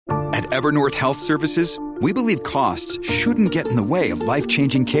Evernorth Health Services, we believe costs shouldn't get in the way of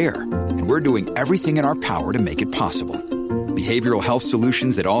life-changing care, and we're doing everything in our power to make it possible. Behavioral health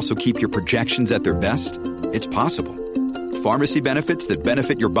solutions that also keep your projections at their best? It's possible. Pharmacy benefits that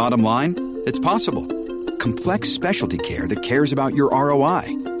benefit your bottom line? It's possible. Complex specialty care that cares about your ROI?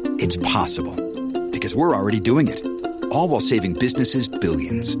 It's possible. Because we're already doing it. All while saving businesses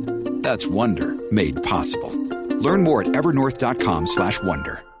billions. That's Wonder made possible. Learn more at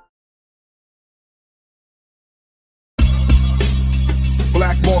evernorth.com/wonder.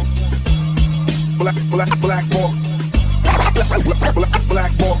 Blackmore, Blackmore, Blackmore,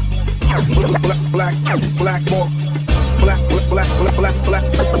 Blackmore, Blackmore.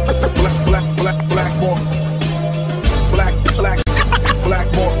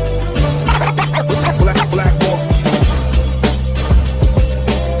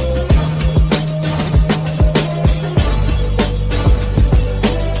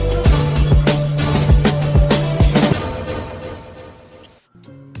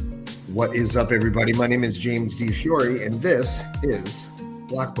 What is up, everybody? My name is James D. Fiore, and this is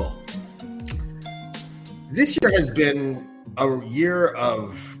Blackball. This year has been a year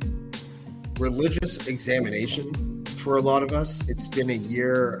of religious examination for a lot of us. It's been a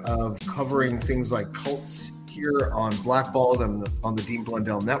year of covering things like cults here on Blackball and on the Dean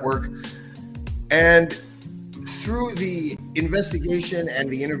Blundell Network. And through the investigation and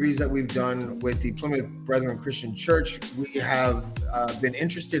the interviews that we've done with the Plymouth Brethren Christian Church, we have been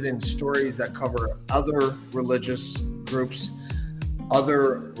interested in stories that cover other religious groups,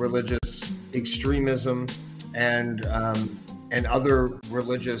 other religious extremism, and other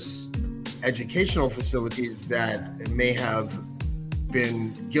religious educational facilities that may have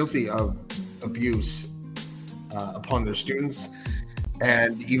been guilty of abuse upon their students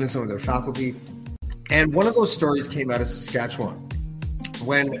and even some of their faculty. And one of those stories came out of Saskatchewan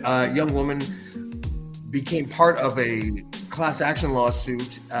when a young woman became part of a class action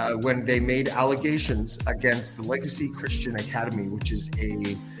lawsuit when they made allegations against the Legacy Christian Academy, which is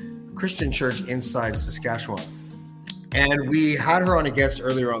a Christian church inside Saskatchewan. And we had her on a guest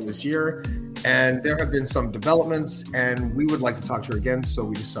earlier on this year, and there have been some developments, and we would like to talk to her again, so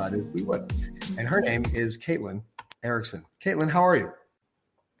we decided we would. And her name is Caitlin Erickson. Caitlin, how are you?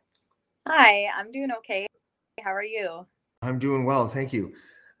 Hi, I'm doing okay. How are you? I'm doing well, thank you.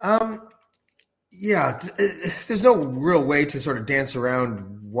 There's no real way to sort of dance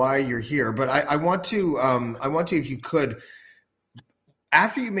around why you're here, but I want to, if you could,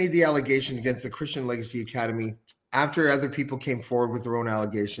 after you made the allegations against the Christian Legacy Academy, after other people came forward with their own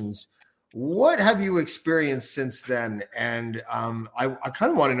allegations, what have you experienced since then? And I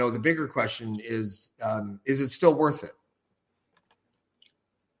kind of want to know, the bigger question is it still worth it?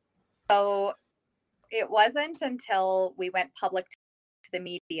 So it wasn't until we went public to the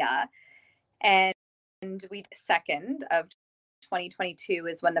media, and we 2nd of 2022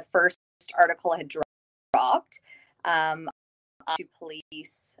 is when the first article had dropped to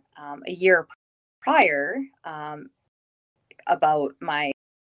police a year prior about my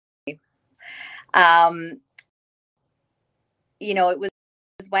it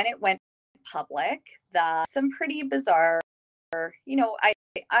was when it went public that some pretty bizarre, I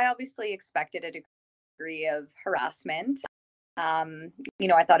obviously expected a degree of harassment.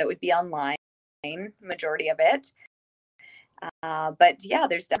 I thought it would be online, majority of it. But yeah,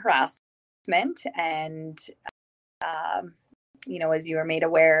 there's harassment. And, as you were made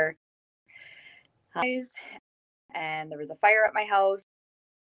aware, and there was a fire at my house.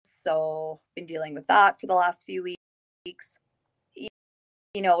 So been dealing with that for the last few weeks.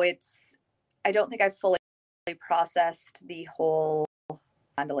 I don't think I've fully processed the whole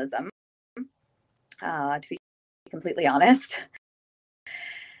vandalism, to be completely honest.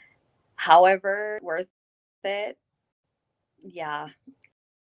 However, worth it. Yeah,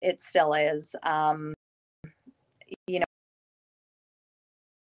 it still is.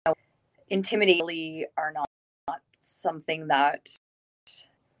 Intimidating are not something that,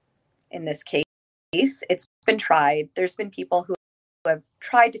 in this case, it's been tried. There's been people who have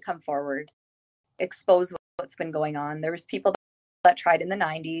tried to come forward, expose what's been going on. There was people that tried in the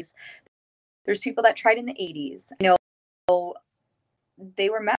 90s. There's people that tried in the 80s. They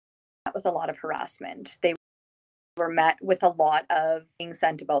were met with a lot of harassment. They were met with a lot of being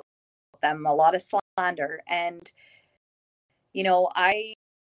sent about them, a lot of slander. And, I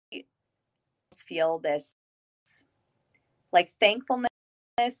feel this like thankfulness,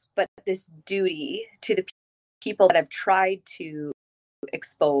 but this duty to the people that have tried to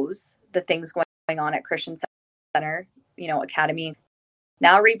expose the things going on at Christian Center, Academy,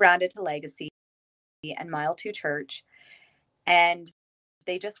 now rebranded to Legacy and Mile 2 Church. And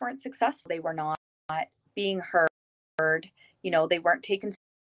they just weren't successful. They were not being heard. They weren't taken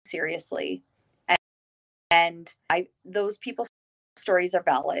seriously. And those people's stories are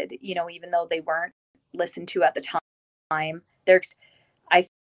valid, even though they weren't listened to at the time. I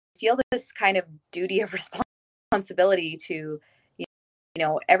feel this kind of duty of responsibility to,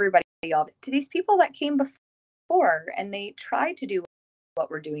 everybody, to these people that came before, and they tried to do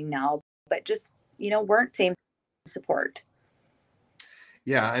what we're doing now, but just, weren't same support.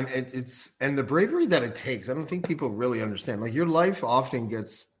 Yeah, and the bravery that it takes, I don't think people really understand. Like, your life often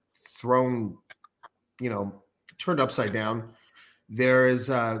gets thrown, turned upside down. There's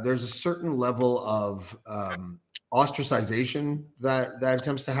a certain level of ostracization that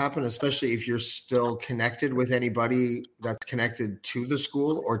attempts to happen, especially if you're still connected with anybody that's connected to the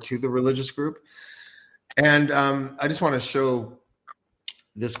school or to the religious group. And I just want to show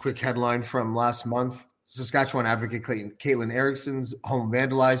this quick headline from last month. Saskatchewan advocate Caitlin Erickson's home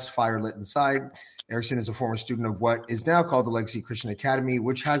vandalized, fire lit inside. Erickson is a former student of what is now called the Legacy Christian Academy,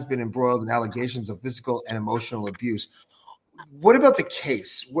 which has been embroiled in allegations of physical and emotional abuse. What about the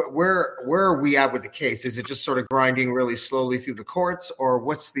case? Where are we at with the case? Is it just sort of grinding really slowly through the courts, or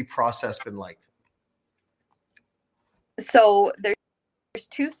what's the process been like? So there's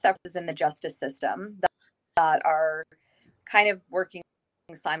two steps in the justice system that are kind of working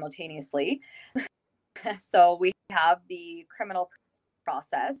simultaneously. So we have the criminal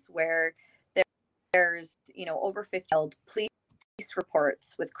process where there's, over 50 police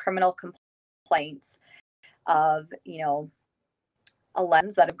reports with criminal complaints of, a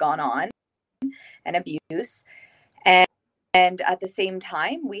lens that have gone on and abuse. And at the same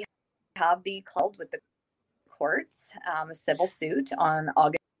time, we have the cloud with the courts, a civil suit on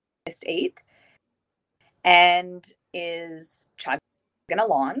August 8th, and is chugging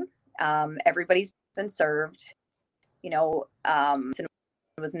along. Everybody's been served,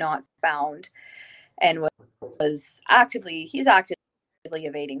 was not found and he's actively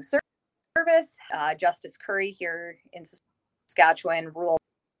evading service. Justice Curry here in Saskatchewan ruled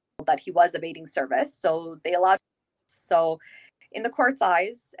that he was evading service, so they allowed. So in the court's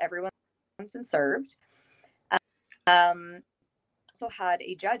eyes, everyone's been served. Also had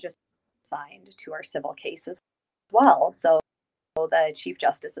a judge assigned to our civil case as well. So the Chief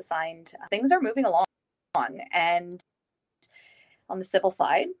Justice assigned. Things are moving along. And on the civil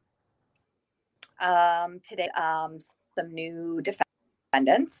side, today, some new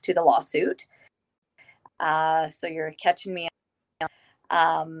defendants to the lawsuit. So you're catching me.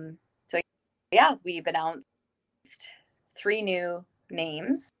 We've announced 3 new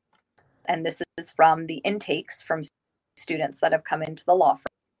names, and this is from the intakes from students that have come into the law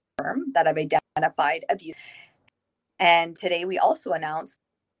firm that have identified abuse. And today we also announced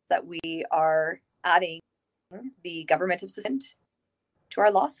that we are adding the government of Saskatchewan to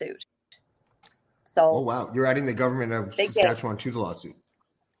our lawsuit. So, oh wow, you're adding the government of Saskatchewan to the lawsuit.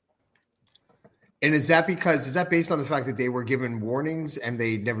 And is that based on the fact that they were given warnings and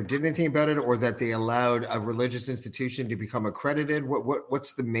they never did anything about it, or that they allowed a religious institution to become accredited?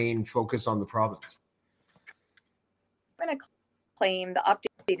 What's the main focus on the province? The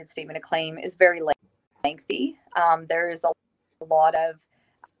updated statement of claim is very lengthy. There's a lot of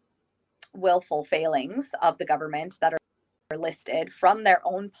willful failings of the government that are listed from their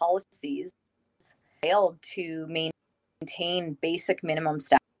own policies, failed to maintain basic minimum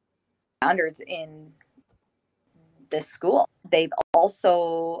standards in this school. They've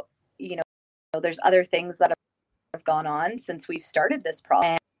also, there's other things that have gone on since we've started this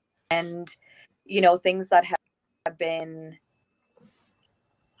process, and things that have been,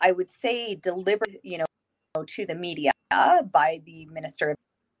 I would say, delivered, to the media by the Minister of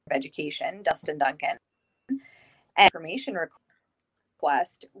Education, Dustin Duncan, and information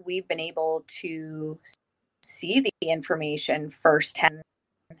request. We've been able to see the information firsthand,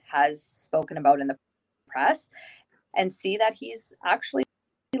 has spoken about in the press, and see that he's actually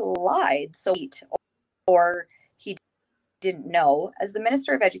lied. So, or he didn't know. As the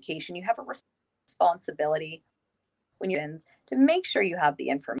Minister of Education, you have a responsibility when you're to make sure you have the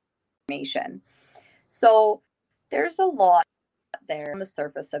information. So there's a lot there on the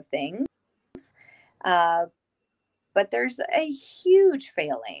surface of things, but there's a huge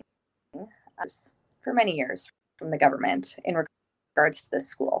failing for many years from the government in regards to this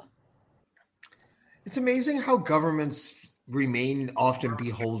school. It's amazing how governments remain often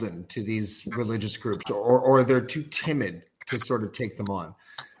beholden to these religious groups, or they're too timid to sort of take them on.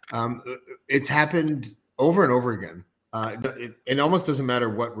 It's happened over and over again. It almost doesn't matter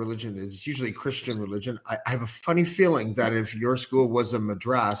what religion it is. It's usually Christian religion. I have a funny feeling that if your school was a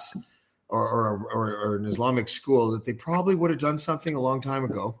madras or an Islamic school, that they probably would have done something a long time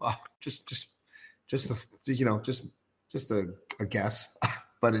ago. Just a guess.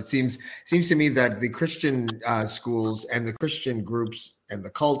 But it seems to me that the Christian schools and the Christian groups and the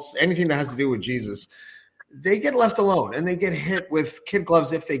cults, anything that has to do with Jesus, they get left alone and they get hit with kid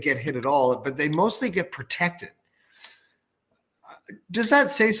gloves if they get hit at all, but they mostly get protected. Does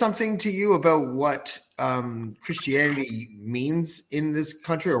that say something to you about what Christianity means in this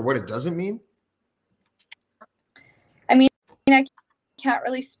country, or what it doesn't mean? I mean, I can't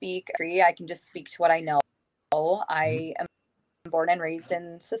really speak. I can just speak to what I know. I am born and raised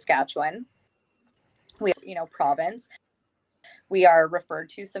in Saskatchewan. We, province. We are referred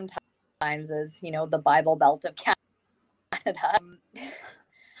to sometimes as, the Bible Belt of Canada.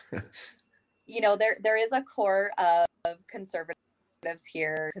 There is a core of conservatives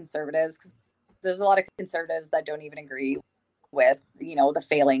here, because there's a lot of conservatives that don't even agree with, the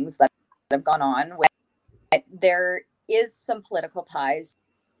failings that have gone on. There is some political ties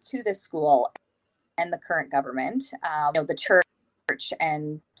to this school and the current government, the church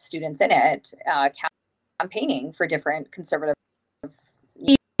and students in it campaigning for different conservative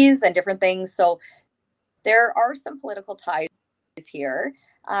views and different things. So there are some political ties here.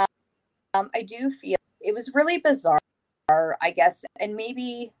 I do feel it was really bizarre, I guess, and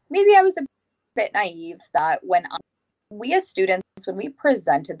maybe I was a bit naive that when we as students, when we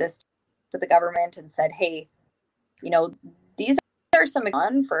presented this to the government and said, hey, these are some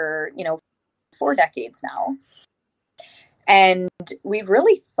on for, 4 decades now. And we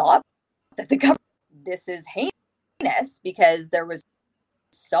really thought that the government, this is heinous because there was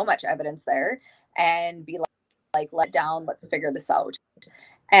so much evidence there, and be like, let down, let's figure this out.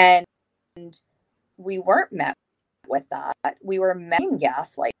 And we weren't met with that. We were met in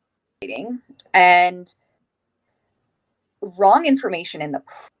gaslighting and wrong information in the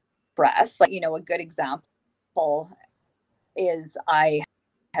press. A good example is I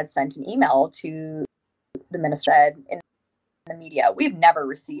had sent an email to the Minister in the media. We've never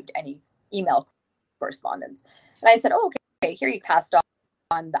received any email correspondence. And I said, okay, here you passed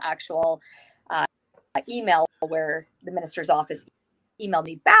on the actual email where the Minister's office emailed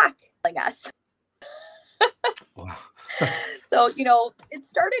me back telling us. Wow. So, it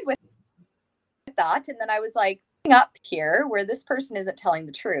started with that. And then I was like, up here where this person isn't telling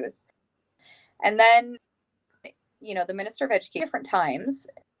the truth. And then, the Minister of Education, different times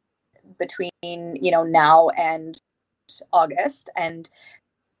between, now and August, and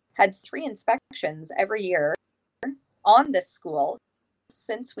had 3 inspections every year on this school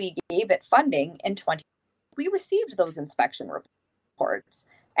since we gave it funding in 2020. We received those inspection reports,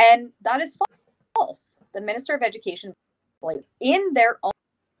 and that is false. The Minister of Education, in their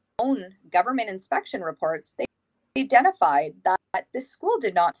own government inspection reports, they identified that this school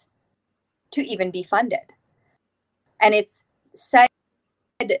did not to even be funded. And it's said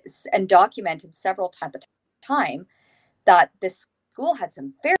and documented several times at the time that this school had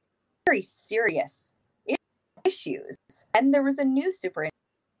some very, very serious issues. And there was a new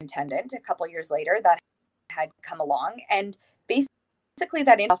superintendent a couple of years later that had come along, and basically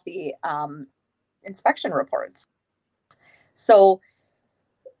that off the inspection reports. So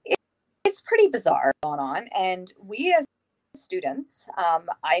it's pretty bizarre going on. And we as students,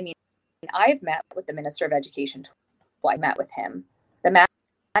 I've met with the Minister of Education twice. I met with him. The man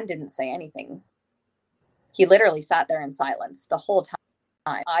didn't say anything. He literally sat there in silence the whole time.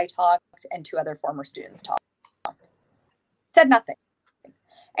 I talked and 2 other former students talked. Said nothing.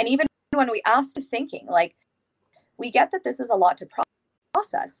 And even when we asked thinking, we get that this is a lot to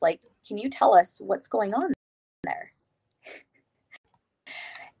process. Can you tell us what's going on there?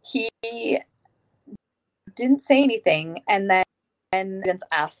 He didn't say anything. And then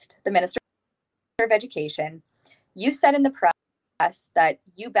asked the Minister of Education, you said in the press that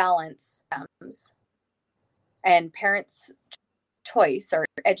you balance and parents' choice or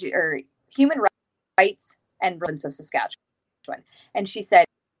human rights and rights of Saskatchewan. And she said,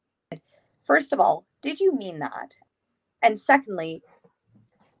 first of all, did you mean that? And secondly,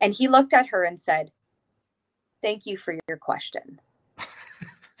 and he looked at her and said, thank you for your question.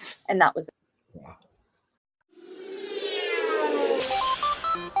 And that was it. Wow.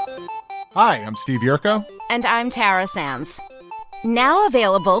 Hi, I'm Steve Yerko. And I'm Tara Sands. Now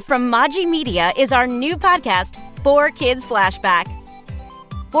available from Maji Media is our new podcast, 4Kids Flashback.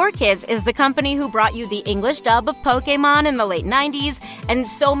 4Kids is the company who brought you the English dub of Pokemon in the late 90s and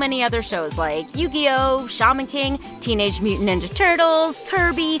so many other shows like Yu-Gi-Oh!, Shaman King, Teenage Mutant Ninja Turtles,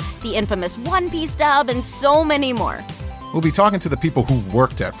 Kirby, the infamous One Piece dub, and so many more. We'll be talking to the people who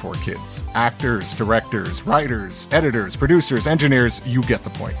worked at 4Kids. Actors, directors, writers, editors, producers, engineers, you get the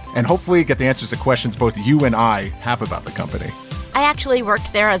point. And hopefully get the answers to questions both you and I have about the company. I actually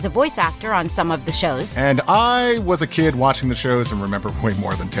worked there as a voice actor on some of the shows. And I was a kid watching the shows and remember way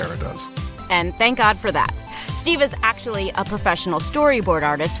more than Tara does. And thank God for that. Steve is actually a professional storyboard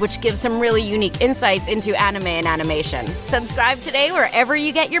artist, which gives some really unique insights into anime and animation. Subscribe today wherever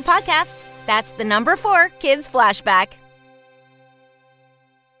you get your podcasts. That's the number 4 Kids Flashback.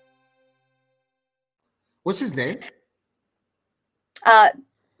 What's his name?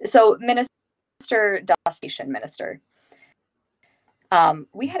 So Minister Dustation Minister.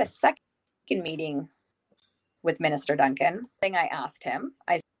 We had a second meeting with Minister Duncan. I asked him,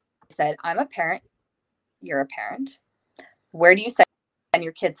 I said, I'm a parent. You're a parent. Where do you send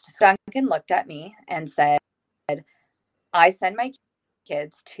your kids to school? Duncan looked at me and said, I send my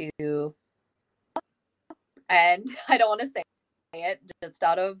kids to, and I don't want to say it just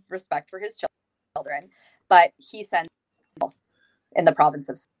out of respect for his children, but he sends in the province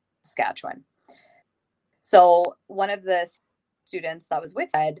of Saskatchewan. So one of the students that was with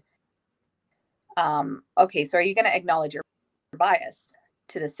said, okay, so are you going to acknowledge your bias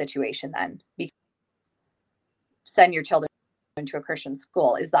to this situation then? Because send your children into a Christian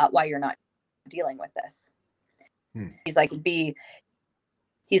school. Is that why you're not dealing with this? He's like,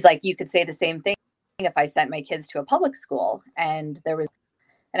 you could say the same thing if I sent my kids to a public school. And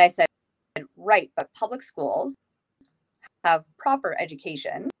I said, right, but public schools have proper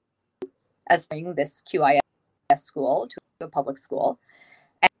education as bringing this QIS school to a public school.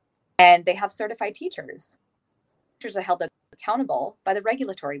 And they have certified teachers. Teachers are held accountable by the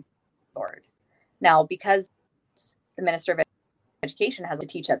regulatory board. Now, because the Minister of Education has to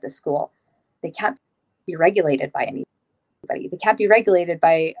teach at this school, they can't be regulated by anybody. They can't be regulated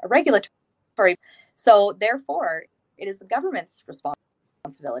by a regulatory. So therefore, it is the government's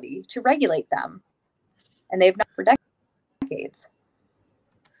responsibility to regulate them. And they've not for decades.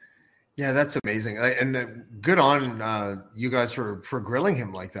 Yeah, that's amazing. And good on you guys for grilling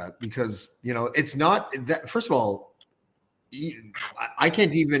him like that, because, it's not that, first of all, I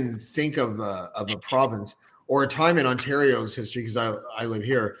can't even think of a province or a time in Ontario's history, because I live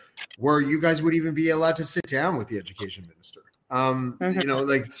here, where you guys would even be allowed to sit down with the education minister.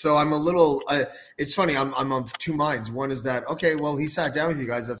 So I'm a little, it's funny, I'm of two minds. One is that, okay, well, he sat down with you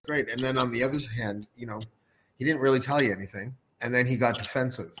guys, that's great. And then on the other hand, he didn't really tell you anything. And then he got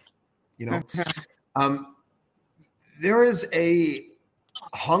defensive, There is a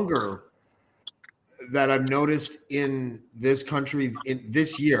hunger that I've noticed in this country in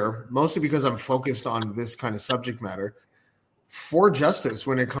this year, mostly because I'm focused on this kind of subject matter, for justice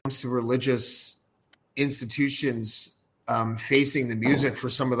when it comes to religious institutions facing the music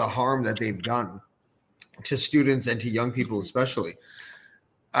for some of the harm that they've done to students and to young people especially.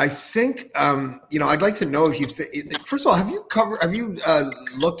 I think, I'd like to know if you first of all, have you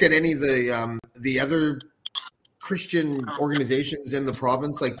looked at any of the other Christian organizations in the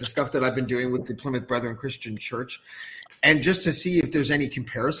province, like the stuff that I've been doing with the Plymouth Brethren Christian Church, and just to see if there's any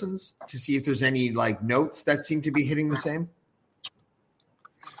comparisons, to see if there's any notes that seem to be hitting the same?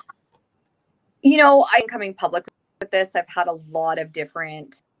 I'm coming public with this. I've had a lot of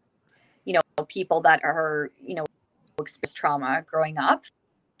different, people that are, experienced trauma growing up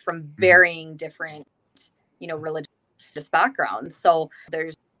from varying different, religious backgrounds. So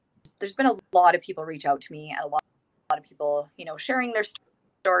there's been a lot of people reach out to me, and a lot of people, sharing their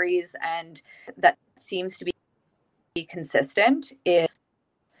stories, and that seems to be consistent is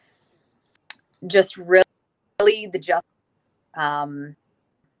just really the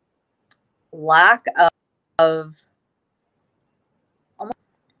lack of almost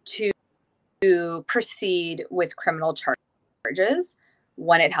to proceed with criminal charges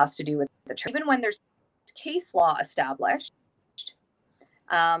when it has to do with the church. Even when there's case law established,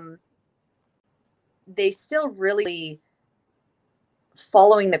 they still really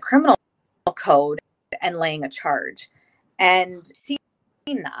following the criminal code and laying a charge. And seeing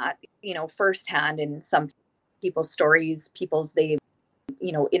that, firsthand in some people's stories,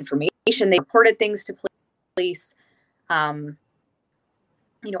 information, they reported things to police,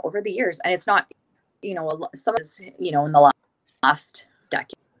 over the years. And it's not, some is, in the last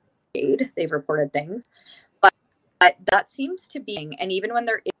decade, they've reported things, but that seems to be, and even when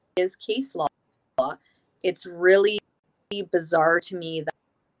there is case law, it's really bizarre to me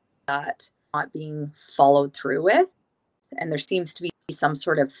that not being followed through with, and there seems to be some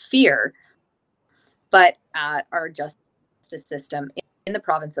sort of fear. But at our justice system in the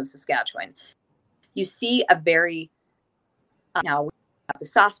province of Saskatchewan, you see a very now we have the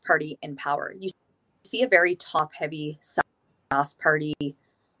Sask party in power. You see a very top-heavy Sask party,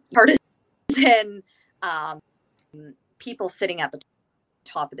 partisan people sitting at the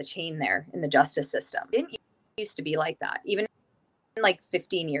top of the chain there in the justice system. It didn't used to be like that. Even like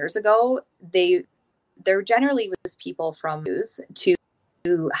 15 years ago, there generally was people from to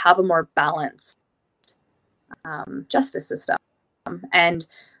have a more balanced justice system, and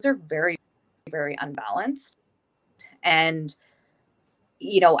those are very, very unbalanced. And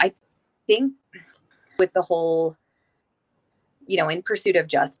I think with the whole, in pursuit of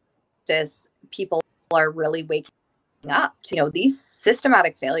justice, people are really waking up to, these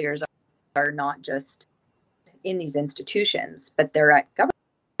systematic failures are not just in these institutions, but they're at government,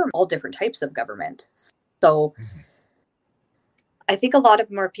 all different types of government. So I think a lot of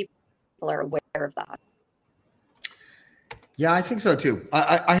more people are aware of that. Yeah, I think so too.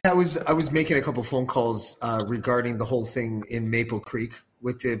 I was making a couple phone calls regarding the whole thing in Maple Creek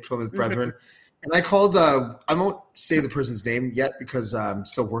with the Plymouth Brethren. And I called, I won't say the person's name yet because I'm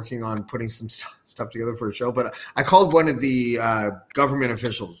still working on putting some stuff together for a show, but I called one of the government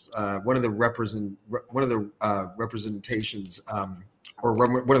officials, one of the representations, or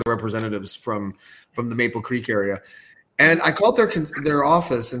one of the representatives from the Maple Creek area. And I called their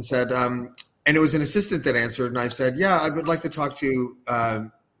office and said, and it was an assistant that answered, and I said, yeah, I would like to talk to,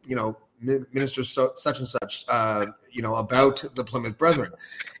 Minister such and such, about the Plymouth Brethren.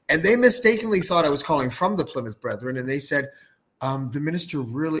 And they mistakenly thought I was calling from the Plymouth Brethren, and they said, the minister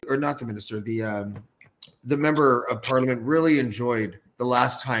really, or not the minister, the member of parliament really enjoyed the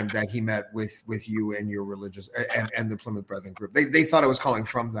last time that he met with you and your religious and the Plymouth Brethren group. They thought I was calling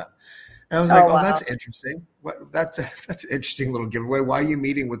from them. And I was like, wow. That's interesting. That's an interesting little giveaway. Why are you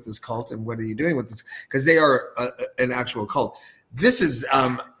meeting with this cult, and what are you doing with this? Because they are an actual cult. This is,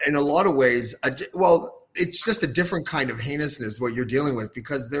 in a lot of ways, it's just a different kind of heinousness what you're dealing with,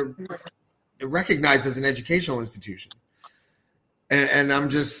 because they're recognized as an educational institution. And I'm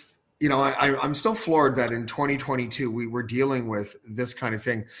just, I'm still floored that in 2022 we were dealing with this kind of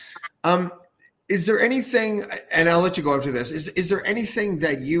thing. Is there anything, and I'll let you go after this, is there anything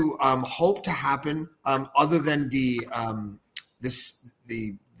that you hope to happen other than the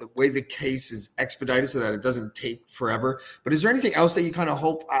way the case is expedited so that it doesn't take forever? But is there anything else that you kind of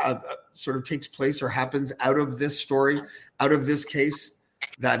hope sort of takes place or happens out of this story, out of this case,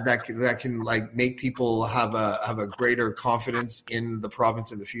 that can like make people have a greater confidence in the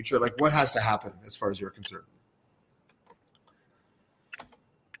province in the future? Like, what has to happen as far as you're concerned?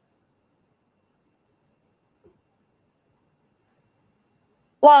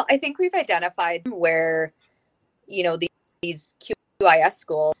 Well, I think we've identified where, these QIS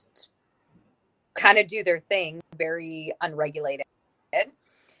schools kind of do their thing, very unregulated.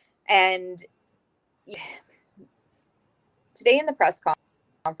 And today in the press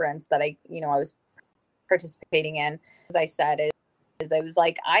conference that I was participating in, as I said, is I was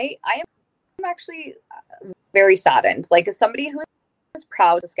like, I am actually very saddened. Like, as somebody who is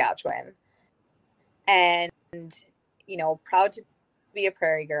proud of Saskatchewan and, proud to be a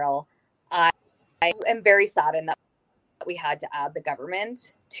prairie girl, I am very saddened that we had to add the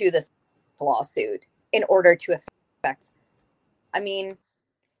government to this lawsuit in order to affect. I mean,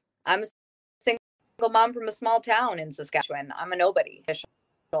 I'm a single mom from a small town in Saskatchewan. I'm a nobody.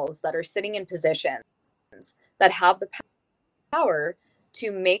 Officials that are sitting in positions that have the power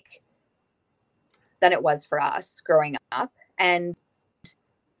to make than it was for us growing up, and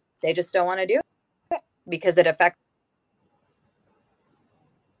they just don't want to do it because it affects.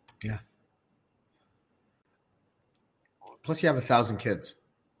 Yeah. Plus, you have 1,000 kids.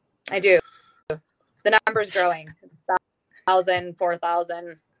 I do. The number's growing. It's 1,000,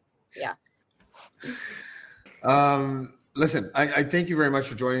 4,000. Yeah. Listen, I thank you very much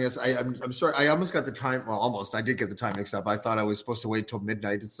for joining us. I'm sorry. I almost got the time. Well, almost. I did get the time mixed up. I thought I was supposed to wait till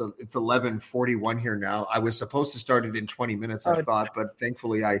midnight. It's 11:41 here now. I was supposed to start it in 20 minutes, I thought, but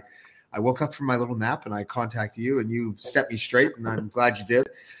thankfully I woke up from my little nap and I contacted you and you set me straight, and I'm glad you did.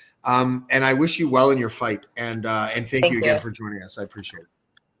 And I wish you well in your fight. And thank you again for joining us. I appreciate it.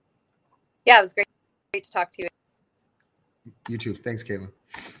 Yeah, it was great to talk to you. You too. Thanks, Caitlin.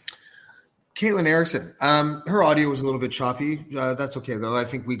 Caitlin Erickson. Her audio was a little bit choppy. That's okay, though. I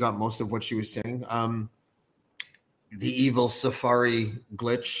think we got most of what she was saying. The evil Safari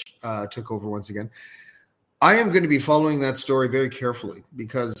glitch took over once again. I am going to be following that story very carefully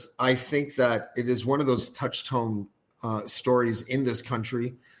because I think that it is one of those touchstone stories in this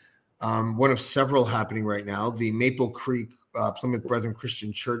country. One of several happening right now. The Maple Creek Plymouth Brethren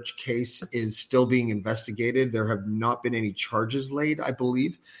Christian Church case is still being investigated. There have not been any charges laid, I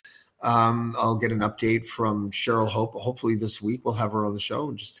believe. I'll get an update from Cheryl Hope. Hopefully this week we'll have her on the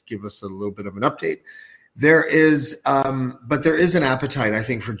show just to give us a little bit of an update. There is an appetite, I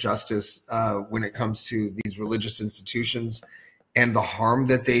think, for justice when it comes to these religious institutions and the harm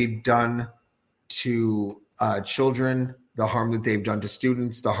that they've done to children, the harm that they've done to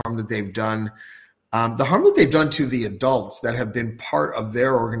students, the harm that they've done to the adults that have been part of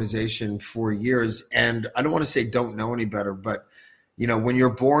their organization for years. And I don't want to say don't know any better, but when you're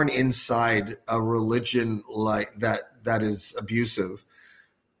born inside a religion like that is abusive,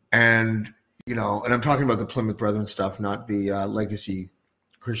 and and I'm talking about the Plymouth Brethren stuff, not the Legacy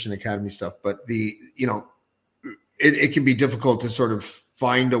Christian Academy stuff, but it can be difficult to sort of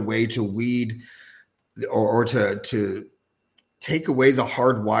find a way to weed or to take away the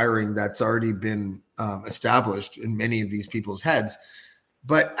hard wiring that's already been established in many of these people's heads.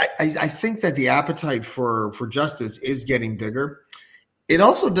 But I think that the appetite for justice is getting bigger. It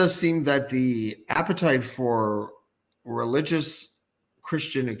also does seem that the appetite for religious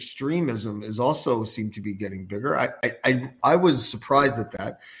Christian extremism is also seem to be getting bigger. I was surprised at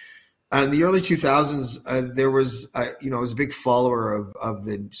that. In the early 2000s, there was, I was a big follower of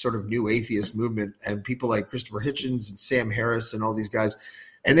the sort of new atheist movement, and people like Christopher Hitchens and Sam Harris and all these guys,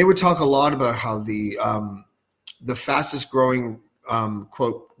 and they would talk a lot about how the fastest growing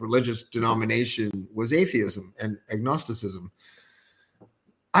quote religious denomination was atheism and agnosticism.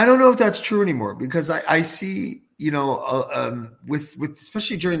 I don't know if that's true anymore, because I see, with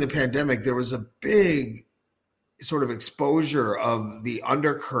especially during the pandemic, there was a big sort of exposure of the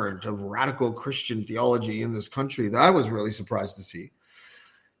undercurrent of radical Christian theology in this country that I was really surprised to see.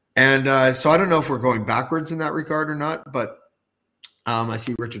 And so I don't know if we're going backwards in that regard or not, but I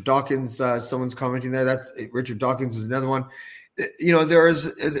see Richard Dawkins, someone's commenting there. Richard Dawkins is another one.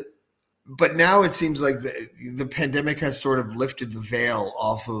 But now it seems like the pandemic has sort of lifted the veil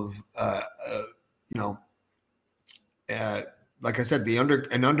off of, like I said,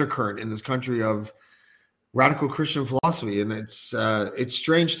 an undercurrent in this country of radical Christian philosophy, and it's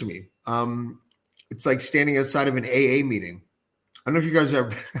strange to me. It's like standing outside of an AA meeting. I don't know if you guys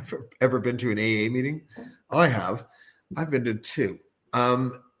have ever been to an AA meeting. I have. I've been to 2,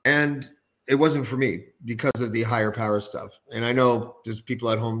 and it wasn't for me because of the higher power stuff. And I know there's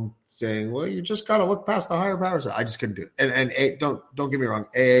people at home saying, "Well, you just got to look past the higher power stuff." I just couldn't do it. And don't get me wrong,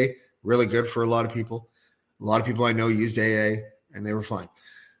 AA really good for a lot of people. A lot of people I know used AA, and they were fine.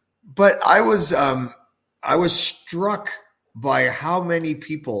 But I was struck by how many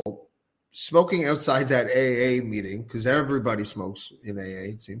people smoking outside that AA meeting, because everybody smokes in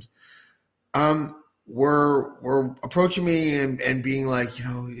AA, it seems, were approaching me and being like,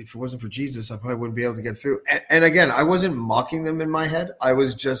 if it wasn't for Jesus, I probably wouldn't be able to get through. And again, I wasn't mocking them in my head. I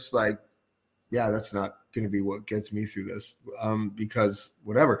was just like, yeah, that's not going to be what gets me through this, because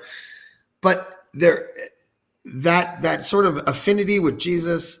whatever. But that sort of affinity with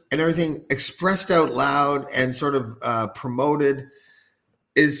Jesus and everything expressed out loud and sort of promoted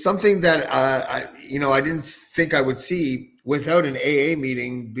is something that I didn't think I would see without an AA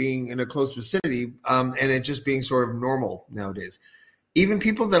meeting being in a close vicinity, and it just being sort of normal nowadays. Even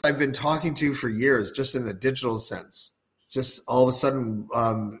people that I've been talking to for years, just in the digital sense, just all of a sudden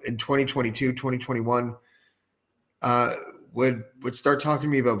in 2022, 2021, would start talking to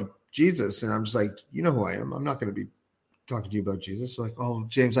me about Jesus. And I'm just like, you know who I am. I'm not going to be talking to you about Jesus. Like, oh,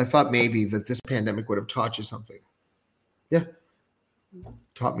 James, I thought maybe that this pandemic would have taught you something. Yeah.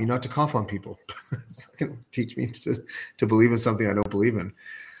 Taught me not to cough on people. It's not going to teach me to believe in something I don't believe in.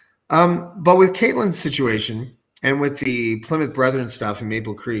 But with Caitlin's situation and with the Plymouth Brethren stuff in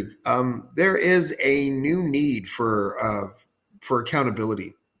Maple Creek, there is a new need for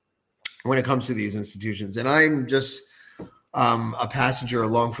accountability when it comes to these institutions. And I'm just a passenger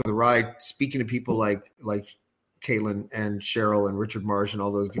along for the ride, speaking to people like Caitlin and Cheryl and Richard Marsh and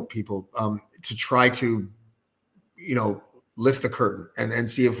all those good people, to try to, lift the curtain and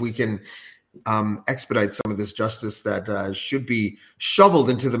see if we can expedite some of this justice that should be shoveled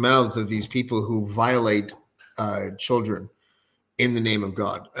into the mouths of these people who violate children in the name of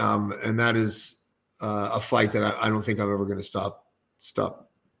God. And that is a fight that I don't think I'm ever going to stop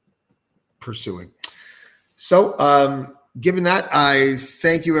pursuing. So given that, I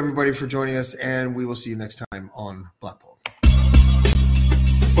thank you everybody for joining us, and we will see you next time on Blackball.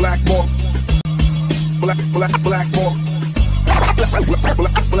 Blackmore. Blackmore. Blackmore.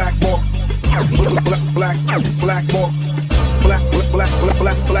 Blackmore. Blackmore.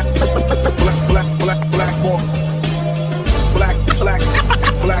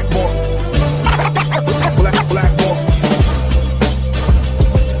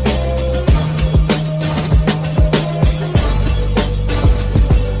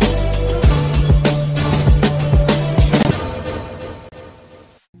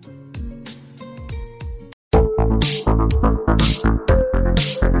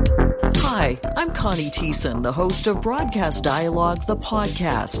 Connie Thiessen, the host of Broadcast Dialogue, the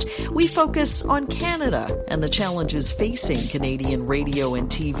podcast. We focus on Canada and the challenges facing Canadian radio and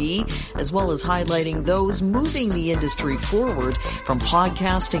TV, as well as highlighting those moving the industry forward from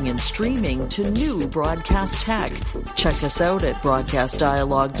podcasting and streaming to new broadcast tech. Check us out at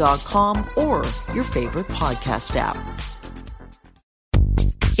broadcastdialogue.com or your favorite podcast app.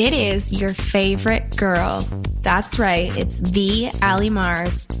 It is your favorite girl. That's right, it's the Ali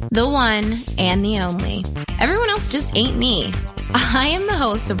Mars, the one and the only. Everyone else just ain't me. I am the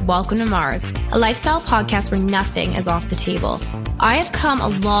host of Welcome to Mars, a lifestyle podcast where nothing is off the table. I have come a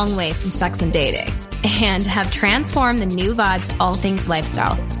long way from sex and dating and have transformed the new vibe to all things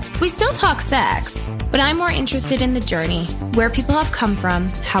lifestyle. We still talk sex, but I'm more interested in the journey, where people have come from,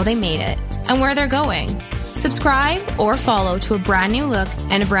 how they made it, and where they're going. Subscribe or follow to a brand new look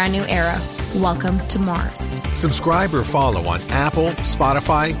and a brand new era. Welcome to Mars. Subscribe or follow on Apple,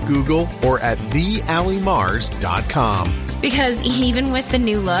 Spotify, Google, or at thealimars.com. Because even with the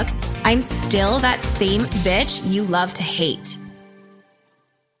new look, I'm still that same bitch you love to hate.